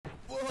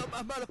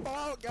I'm about to fall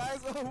out, guys.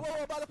 Oh, whoa,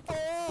 I'm about to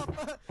fall.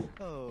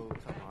 Oh,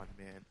 come on,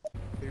 man.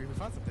 Maybe we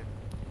found something.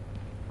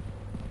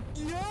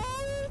 Yo,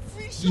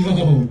 free shot.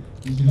 Yo.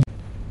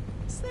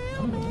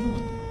 Snail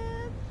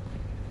man.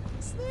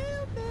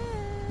 Snail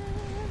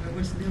man.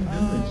 Where's Snail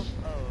Village?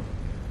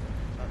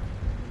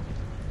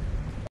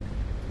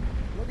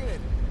 Look at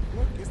it.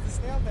 Look, it's the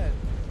snail man.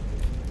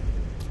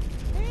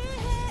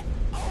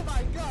 Oh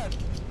my god.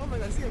 Oh my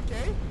god, is he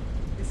okay?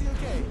 Is he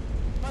okay?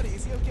 Buddy,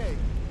 is he okay?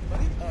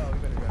 Buddy? Oh, we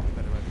better run, we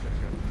better run, we better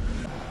run.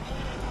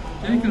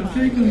 Jacob.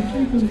 Jacob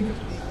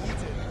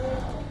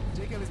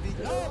is being...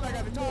 Oh my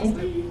god, they tossed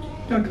him.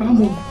 Got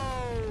combo. Oh,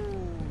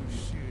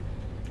 shoot.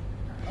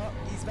 Oh,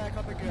 he's back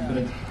on the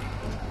ground.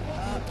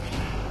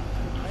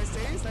 Nice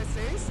saves, nice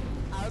saves.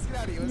 Let's get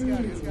out of here, let's get out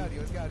of here, let's get out of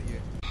here, let's get out of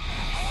here.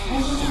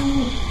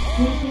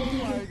 Oh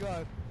my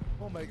god.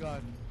 Oh my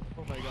god.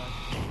 Oh my god.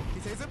 He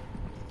saves him?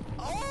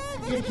 Oh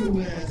my Get god.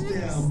 your ass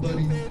down,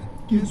 buddy.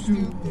 You're Get your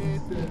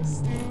stupid.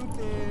 ass down.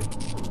 Stupid.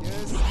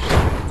 You're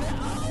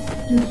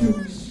stupid. Get your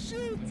Oh,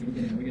 shoot.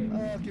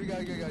 Okay, we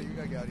gotta get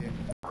out of here.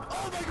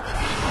 Oh my god.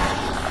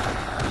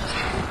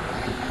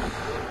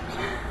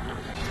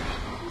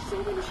 There's so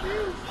many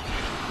snails.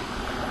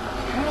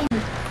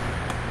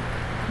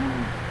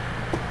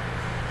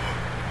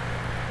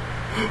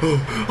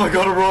 Oh, I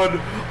gotta run.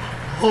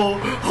 Oh,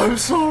 I'm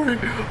sorry.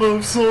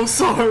 I'm so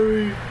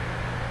sorry.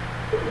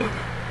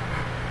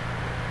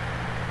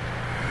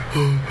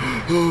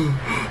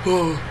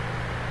 Oh.